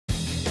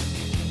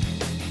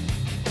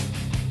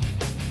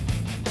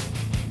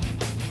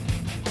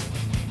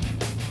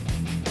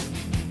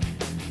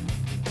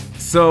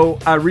So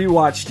I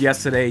rewatched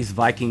yesterday's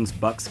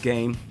Vikings-Bucks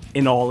game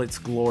in all its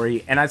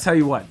glory, and I tell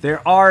you what,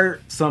 there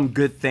are some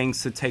good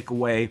things to take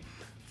away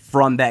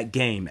from that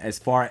game as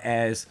far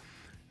as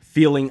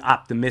feeling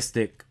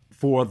optimistic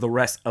for the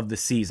rest of the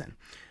season.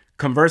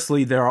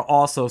 Conversely, there are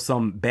also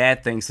some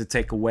bad things to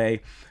take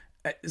away,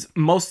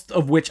 most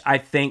of which I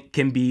think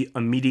can be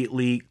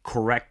immediately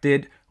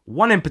corrected.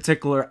 One in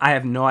particular, I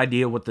have no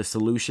idea what the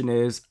solution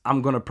is.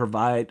 I'm going to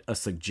provide a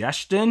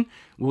suggestion.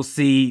 We'll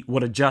see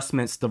what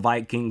adjustments the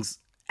Vikings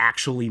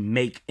actually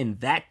make in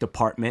that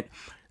department.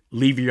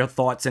 Leave your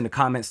thoughts in the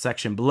comments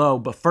section below.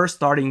 But first,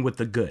 starting with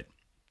the good.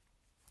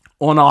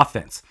 On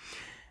offense,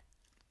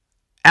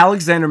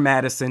 Alexander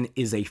Mattison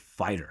is a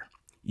fighter.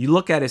 You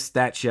look at his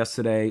stats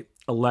yesterday,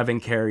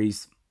 11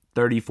 carries,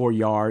 34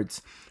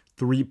 yards,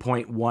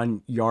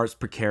 3.1 yards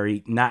per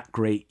carry, not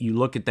great. You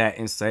look at that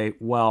and say,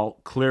 well,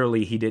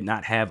 clearly he did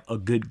not have a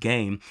good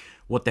game.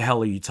 What the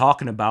hell are you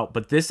talking about?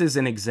 But this is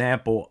an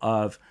example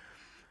of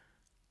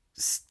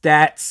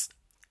stats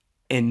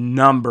and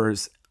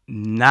numbers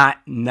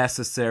not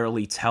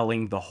necessarily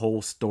telling the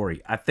whole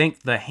story. I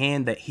think the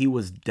hand that he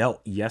was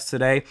dealt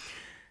yesterday,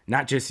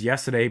 not just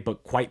yesterday,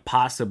 but quite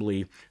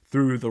possibly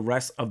through the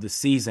rest of the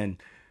season,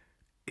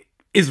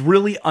 is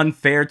really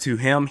unfair to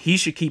him. He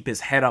should keep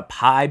his head up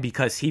high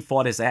because he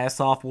fought his ass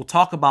off. We'll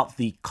talk about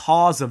the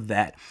cause of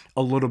that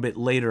a little bit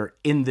later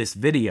in this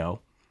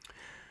video.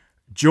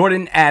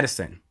 Jordan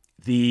Addison,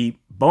 the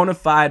bona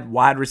fide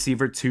wide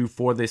receiver 2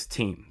 for this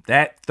team.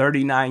 That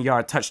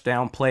 39-yard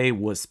touchdown play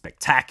was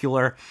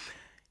spectacular.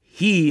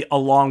 He,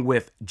 along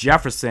with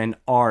Jefferson,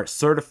 are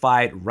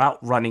certified route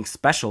running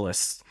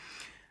specialists.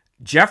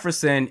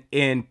 Jefferson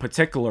in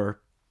particular,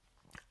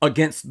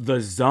 against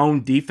the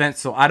zone defense.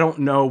 So I don't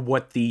know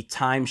what the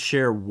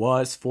timeshare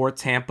was for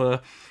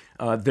Tampa,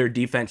 their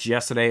defense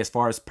yesterday, as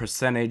far as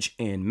percentage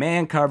in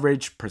man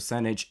coverage,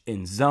 percentage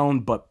in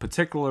zone, but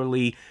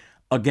particularly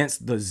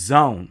against the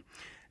zone.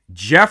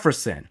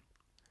 Jefferson,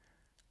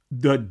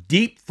 the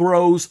deep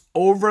throws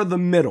over the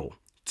middle,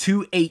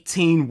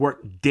 218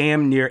 worked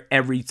damn near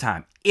every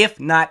time, if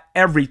not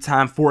every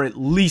time, for at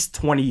least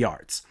 20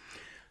 yards.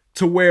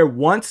 To where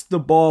once the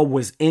ball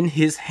was in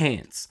his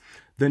hands,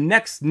 the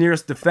next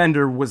nearest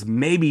defender was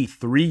maybe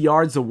 3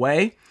 yards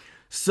away.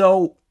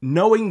 So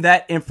knowing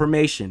that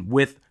information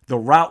with the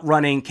route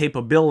running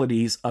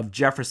capabilities of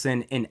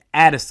Jefferson and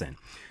Addison,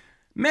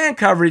 man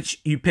coverage,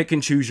 you pick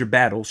and choose your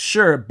battles,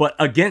 sure, but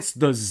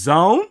against the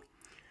zone,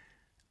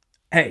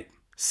 hey,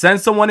 send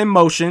someone in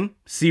motion,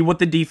 see what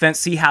the defense,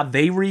 see how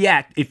they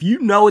react. If you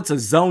know it's a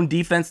zone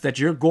defense that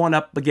you're going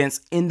up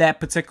against in that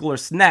particular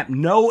snap,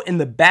 know in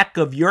the back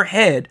of your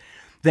head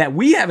that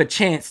we have a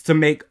chance to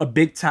make a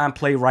big-time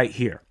play right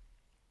here.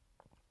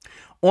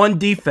 On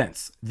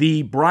defense,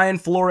 the Brian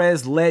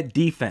Flores-led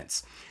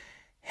defense,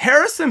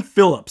 Harrison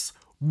Phillips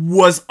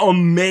was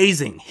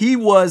amazing. He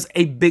was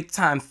a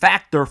big-time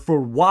factor for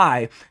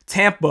why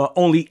Tampa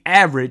only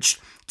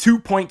averaged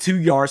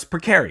 2.2 yards per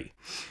carry.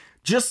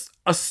 Just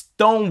a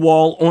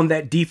stonewall on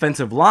that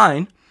defensive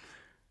line.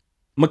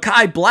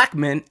 Mekhi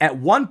Blackman, at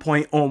one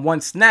point on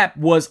one snap,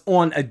 was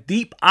on a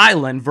deep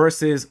island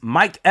versus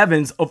Mike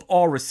Evans of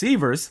all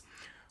receivers.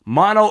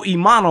 Mano a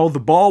mano, the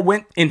ball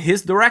went in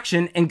his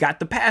direction and got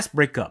the pass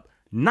breakup.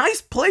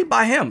 Nice play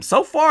by him.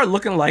 So far,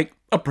 looking like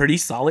a pretty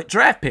solid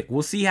draft pick.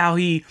 We'll see how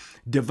he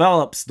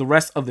develops the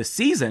rest of the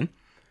season.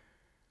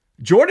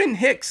 Jordan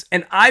Hicks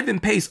and Ivan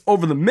Pace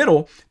over the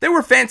middle, they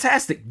were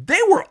fantastic. They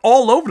were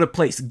all over the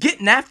place,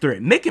 getting after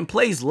it, making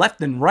plays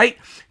left and right.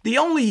 The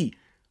only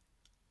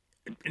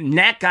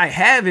knack I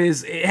have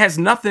is it has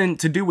nothing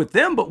to do with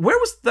them, but where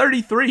was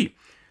 33?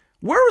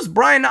 Where was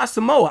Brian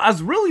Asamoah? I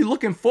was really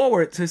looking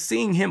forward to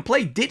seeing him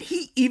play. Did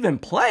he even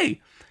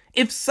play?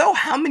 If so,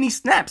 how many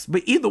snaps?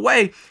 But either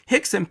way,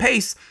 Hicks and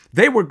Pace,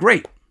 they were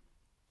great.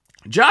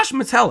 Josh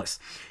Metellus,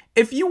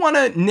 if you want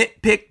to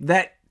nitpick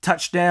that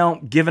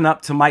touchdown given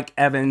up to Mike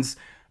Evans,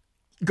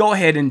 go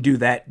ahead and do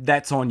that.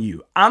 That's on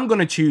you. I'm going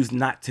to choose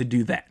not to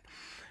do that.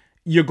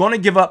 You're going to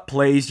give up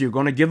plays. You're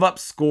going to give up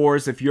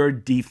scores. If you're a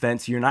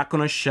defense, you're not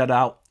going to shut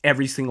out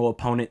every single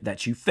opponent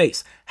that you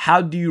face.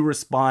 How do you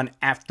respond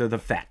after the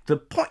fact?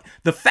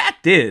 The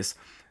fact is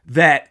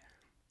that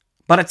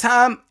by the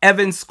time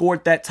Evans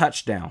scored that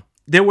touchdown,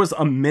 there was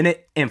 1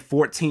 minute and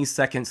 14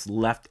 seconds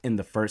left in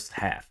the first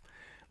half.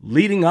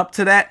 Leading up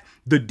to that,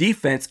 the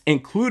defense,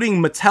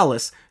 including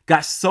Metellus,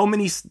 got so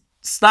many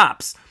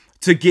stops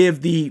to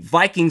give the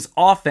Vikings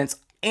offense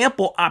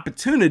ample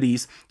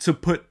opportunities to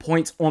put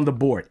points on the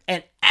board.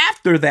 And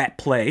after that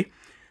play,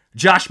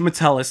 Josh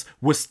Metellus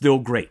was still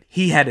great.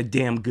 He had a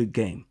damn good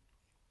game.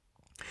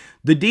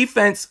 The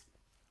defense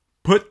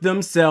put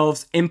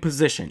themselves in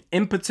position.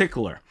 In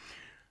particular,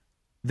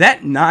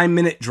 that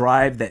 9-minute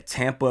drive that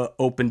Tampa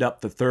opened up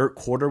the third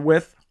quarter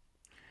with,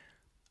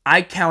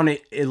 I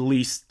counted at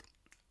least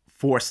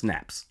 4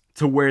 snaps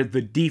to where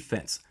the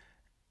defense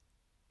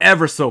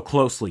ever so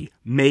closely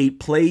made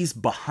plays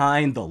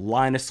behind the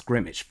line of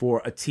scrimmage for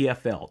a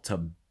TFL to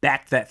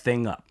back that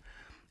thing up.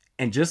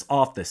 And just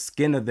off the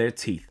skin of their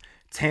teeth,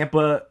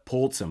 Tampa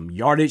pulled some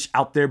yardage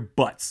out their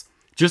butts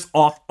just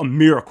off a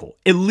miracle,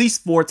 at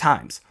least 4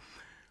 times.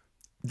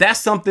 That's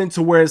something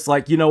to where it's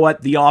like, you know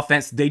what? The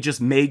offense, they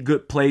just made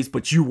good plays,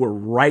 but you were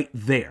right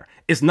there.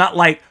 It's not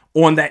like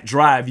on that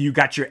drive, you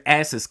got your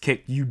asses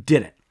kicked. You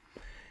didn't.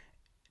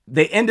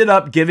 They ended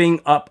up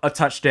giving up a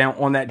touchdown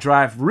on that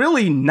drive.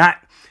 Really not.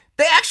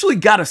 They actually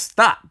got to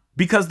stop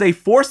because they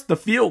forced the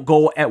field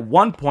goal at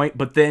one point,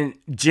 but then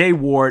Jay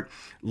Ward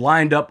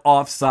lined up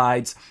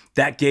offsides.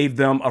 That gave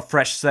them a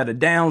fresh set of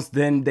downs.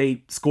 Then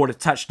they scored a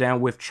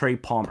touchdown with Trey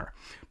Palmer.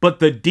 But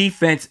the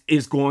defense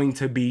is going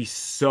to be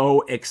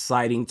so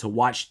exciting to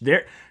watch.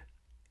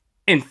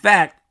 In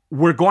fact,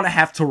 we're going to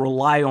have to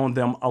rely on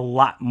them a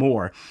lot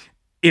more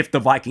if the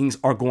Vikings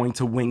are going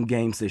to win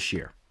games this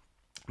year.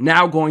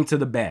 Now going to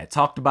the bad.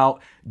 Talked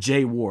about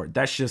Jay Ward.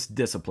 That's just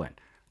discipline.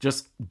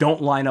 Just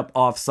don't line up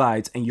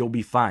offsides and you'll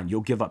be fine.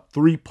 You'll give up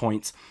 3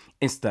 points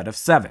instead of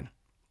 7.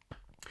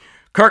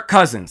 Kirk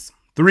Cousins,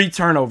 3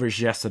 turnovers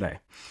yesterday.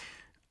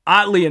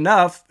 Oddly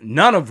enough,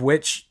 none of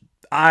which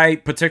I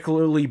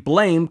particularly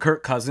blame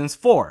Kirk Cousins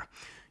for.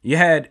 You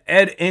had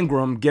Ed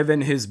Ingram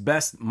giving his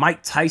best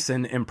Mike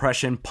Tyson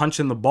impression,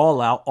 punching the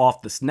ball out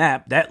off the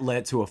snap. That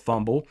led to a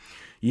fumble.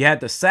 You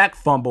had the sack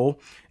fumble.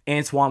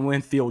 Antoine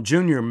Winfield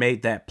Jr.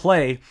 made that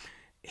play.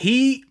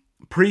 He,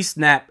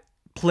 pre-snap,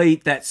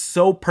 played that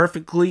so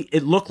perfectly,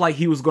 it looked like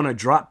he was going to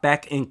drop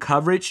back in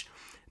coverage,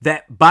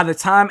 that by the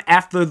time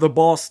after the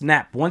ball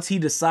snapped, once he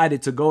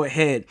decided to go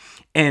ahead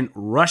and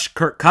rush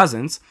Kirk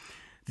Cousins,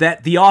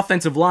 that the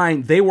offensive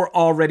line, they were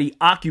already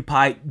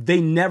occupied.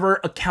 They never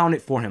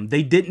accounted for him.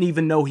 They didn't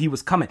even know he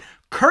was coming.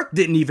 Kirk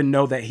didn't even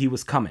know that he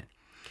was coming.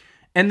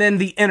 And then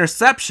the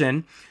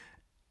interception,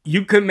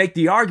 you could make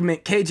the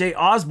argument, KJ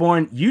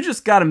Osborne, you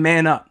just got to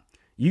man up.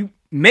 You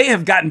may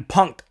have gotten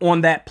punked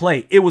on that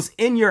play. It was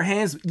in your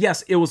hands.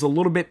 Yes, it was a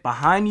little bit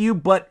behind you,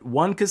 but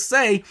one could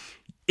say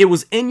it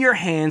was in your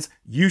hands.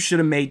 You should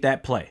have made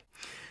that play.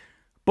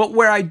 But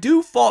where I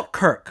do fault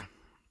Kirk,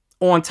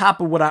 on top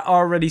of what I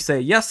already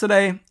said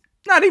yesterday,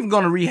 not even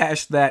going to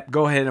rehash that.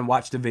 Go ahead and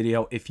watch the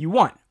video if you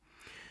want.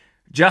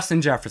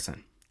 Justin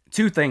Jefferson,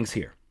 2 things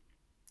here.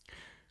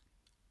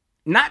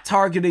 Not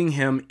targeting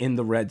him in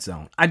the red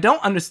zone. I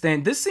don't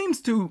understand. This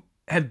seems to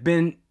have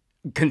been,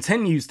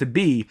 continues to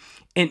be,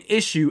 an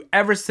issue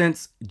ever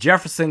since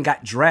Jefferson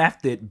got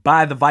drafted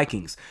by the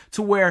Vikings,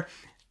 to where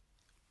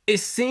it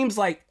seems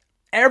like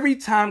every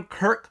time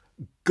Kirk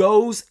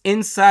goes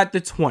inside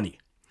the 20,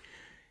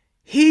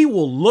 he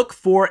will look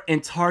for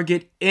and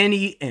target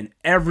any and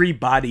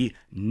everybody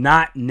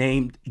not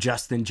named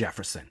Justin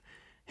Jefferson.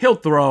 He'll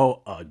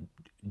throw a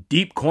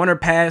deep corner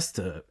pass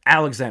to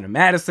Alexander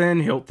Madison.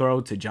 He'll throw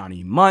to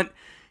Johnny Munt.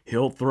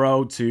 He'll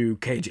throw to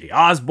KJ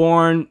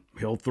Osborne.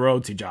 He'll throw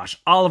to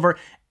Josh Oliver.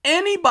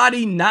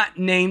 Anybody not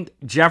named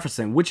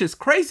Jefferson, which is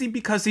crazy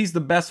because he's the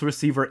best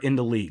receiver in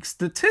the league.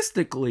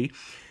 Statistically,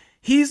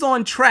 he's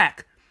on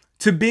track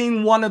to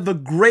being one of the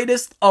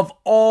greatest of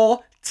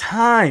all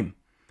time.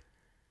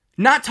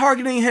 Not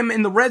targeting him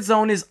in the red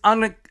zone is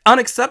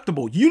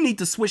unacceptable. You need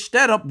to switch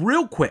that up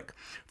real quick.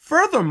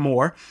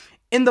 Furthermore,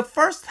 in the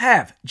first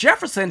half,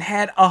 Jefferson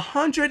had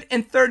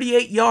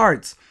 138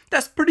 yards.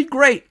 That's pretty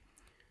great.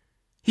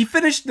 He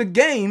finished the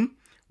game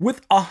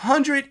with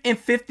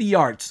 150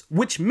 yards,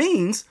 which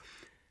means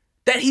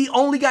that he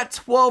only got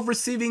 12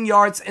 receiving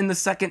yards in the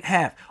second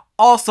half.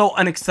 Also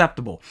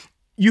unacceptable.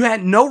 You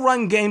had no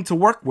run game to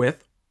work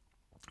with.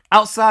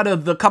 Outside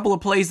of the couple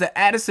of plays that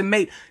Addison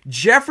made,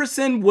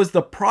 Jefferson was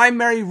the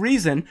primary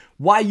reason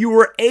why you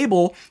were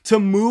able to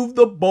move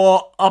the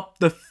ball up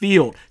the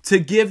field, to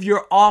give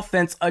your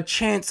offense a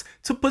chance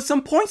to put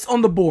some points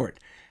on the board.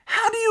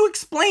 How do you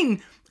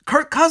explain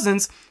Kirk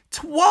Cousins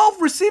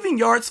 12 receiving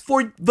yards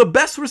for the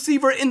best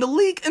receiver in the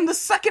league in the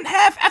second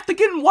half after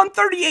getting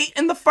 138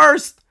 in the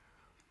first?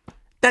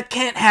 That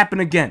can't happen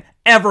again,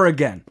 ever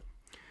again.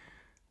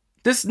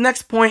 This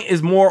next point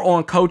is more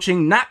on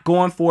coaching, not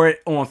going for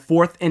it on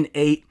 4th and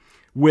 8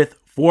 with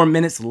 4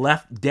 minutes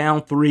left,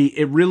 down 3.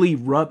 It really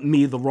rubbed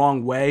me the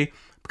wrong way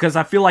because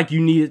I feel like you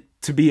needed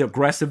to be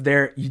aggressive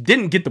there. You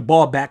didn't get the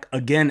ball back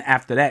again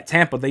after that.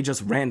 Tampa, they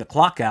just ran the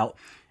clock out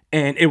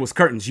and it was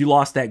curtains. You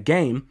lost that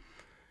game.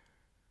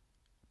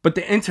 But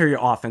the interior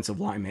offensive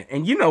lineman,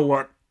 and you know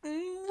what?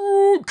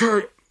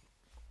 Okay.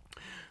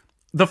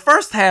 The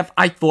first half,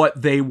 I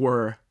thought they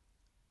were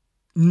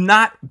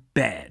not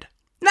bad.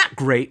 Not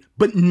great,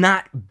 but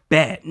not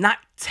bad. Not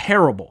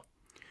terrible.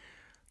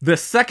 The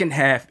second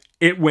half,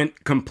 it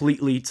went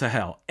completely to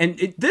hell.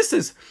 And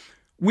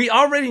we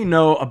already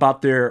know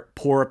about their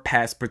poor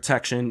pass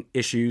protection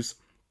issues.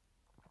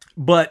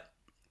 But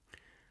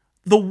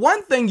the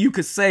one thing you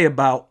could say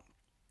about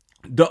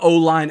the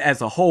O-line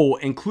as a whole,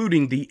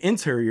 including the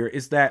interior,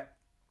 is that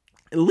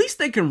at least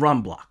they can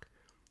run block.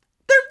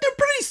 They're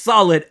pretty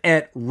solid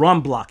at run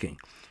blocking.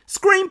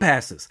 Screen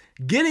passes,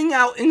 getting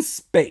out in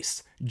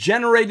space,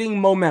 generating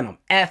momentum,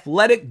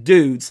 athletic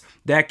dudes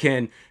that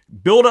can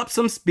build up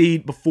some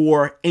speed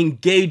before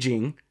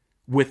engaging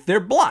with their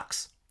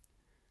blocks.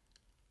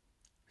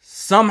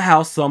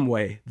 Somehow, some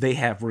way, they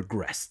have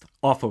regressed.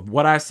 Off of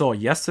what I saw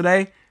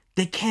yesterday,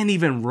 they can't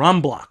even run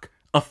block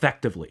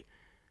effectively.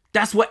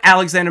 That's what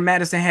Alexander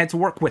Mattison had to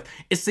work with.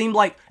 It seemed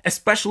like,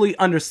 especially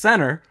under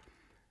center,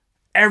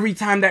 every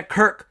time that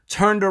Kirk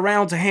turned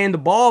around to hand the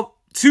ball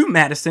to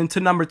Mattison, to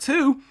number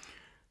 2,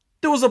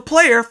 there was a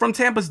player from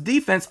Tampa's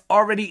defense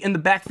already in the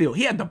backfield.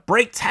 He had to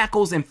break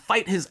tackles and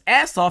fight his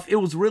ass off. It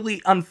was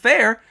really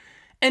unfair.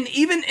 And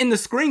even in the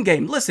screen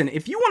game, listen,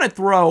 if you want to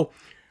throw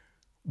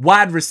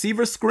wide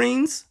receiver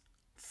screens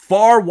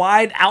far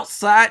wide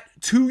outside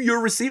to your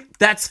receiver,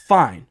 that's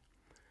fine.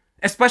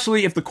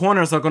 Especially if the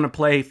corners are going to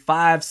play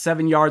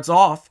 5-7 yards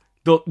off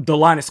the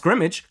line of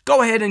scrimmage.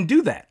 Go ahead and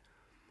do that.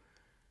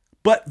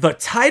 But the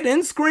tight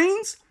end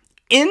screens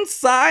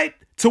inside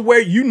to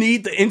where you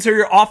need the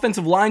interior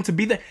offensive line to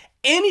be there.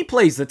 Any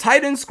plays, the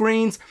tight end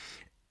screens,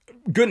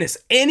 goodness,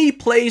 any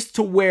plays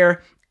to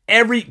where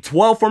every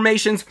 12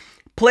 formations,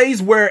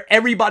 plays where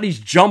everybody's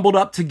jumbled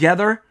up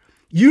together,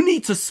 you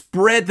need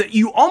to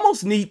you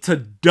almost need to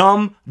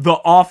dumb the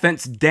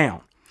offense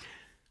down.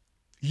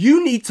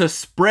 You need to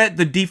spread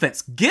the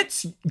defense.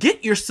 Get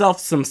yourself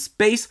some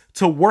space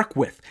to work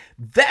with.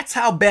 That's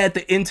how bad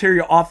the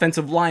interior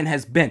offensive line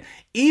has been.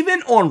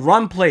 Even on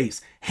run plays,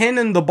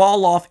 handing the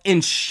ball off in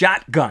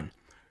shotgun,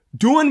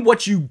 doing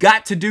what you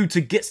got to do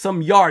to get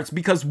some yards,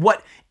 because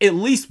what at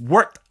least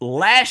worked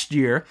last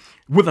year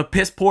with a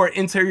piss poor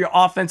interior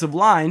offensive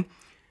line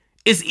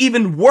is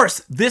even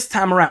worse this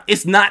time around.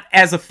 It's not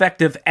as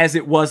effective as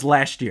it was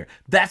last year.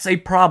 That's a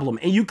problem.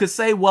 And you could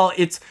say, well,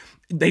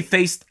 they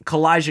faced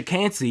Kalijah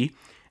Cansey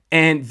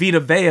and Vita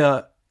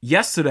Vea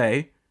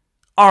yesterday.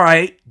 All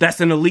right, that's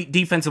an elite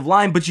defensive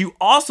line, but you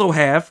also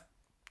have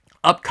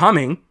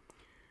upcoming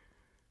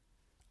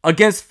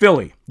against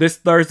Philly this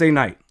Thursday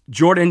night,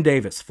 Jordan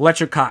Davis,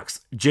 Fletcher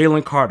Cox,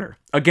 Jalen Carter.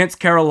 Against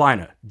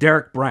Carolina,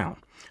 Derek Brown.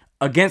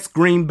 Against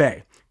Green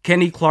Bay,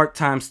 Kenny Clark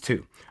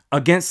 ×2.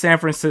 Against San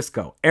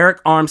Francisco,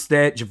 Eric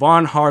Armstead,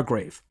 Javon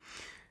Hargrave.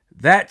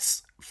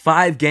 That's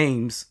 5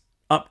 games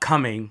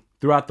upcoming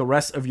throughout the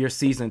rest of your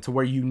season to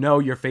where you know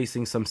you're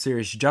facing some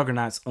serious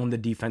juggernauts on the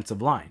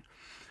defensive line.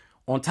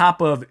 On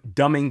top of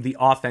dumbing the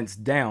offense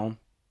down,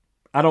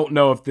 I don't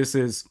know if this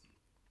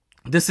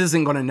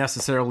isn't going to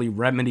necessarily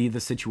remedy the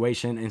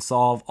situation and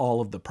solve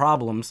all of the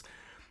problems,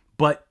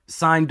 but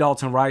sign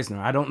Dalton Risner.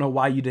 I don't know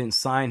why you didn't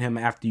sign him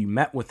after you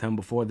met with him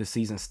before the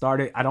season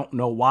started. I don't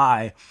know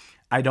why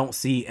I don't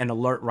see an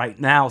alert right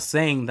now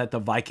saying that the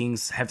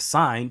Vikings have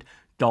signed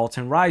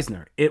Dalton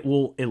Risner. It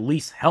will at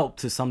least help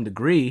to some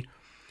degree.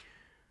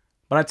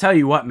 But I tell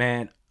you what,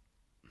 man,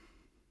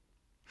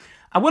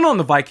 I went on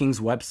the Vikings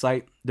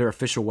website, their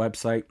official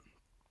website,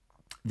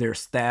 their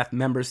staff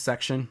members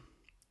section,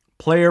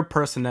 player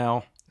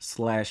personnel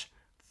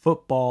 /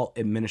 football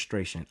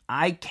administration.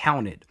 I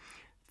counted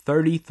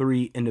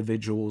 33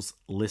 individuals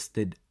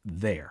listed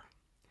there.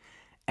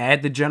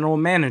 Add the general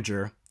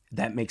manager,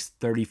 that makes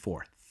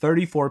 34.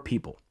 34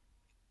 people.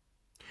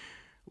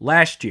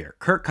 Last year,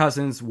 Kirk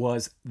Cousins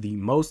was the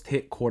most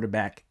hit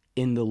quarterback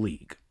in the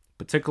league,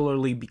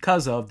 particularly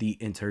because of the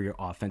interior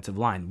offensive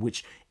line,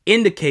 which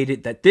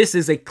indicated that this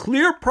is a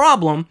clear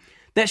problem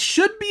that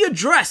should be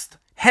addressed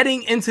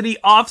heading into the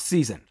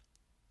offseason.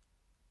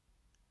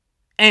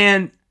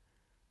 And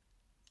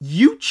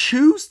you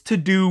choose to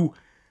do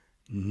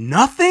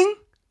nothing?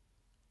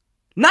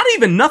 Not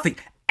even nothing.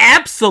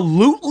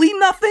 Absolutely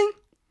nothing?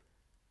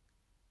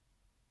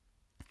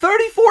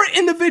 34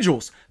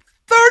 individuals.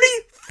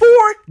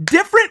 34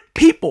 different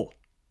people.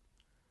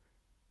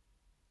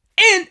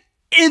 And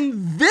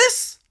in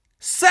this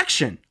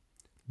section,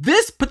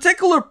 this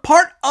particular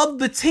part of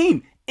the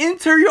team,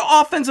 interior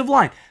offensive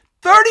line,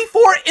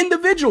 34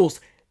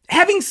 individuals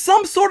having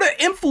some sort of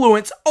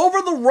influence over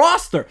the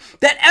roster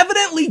that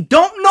evidently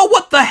don't know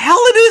what the hell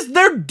it is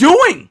they're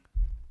doing.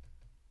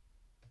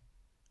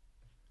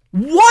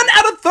 1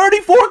 out of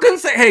 34 couldn't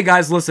say, hey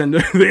guys, listen,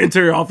 the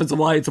interior offensive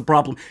line, it's a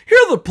problem. Here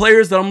are the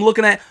players that I'm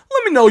looking at.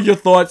 Let me know your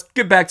thoughts.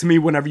 Get back to me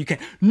whenever you can.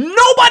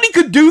 Nobody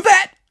could do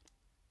that.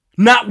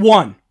 Not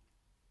one.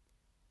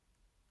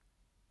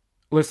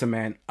 Listen,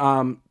 man.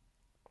 Kwesi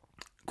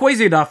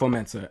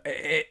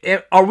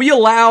Adafo-Mensah, are we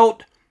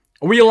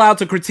allowed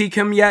to critique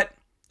him yet?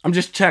 I'm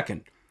just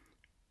checking.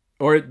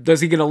 Or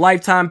does he get a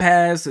lifetime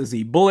pass? Is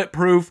he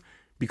bulletproof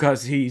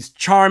because he's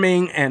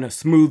charming and a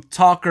smooth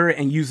talker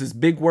and uses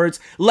big words?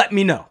 Let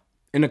me know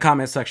in the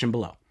comment section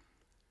below.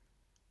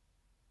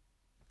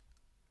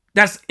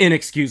 That's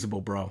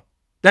inexcusable, bro.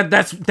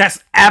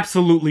 That's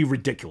absolutely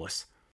ridiculous.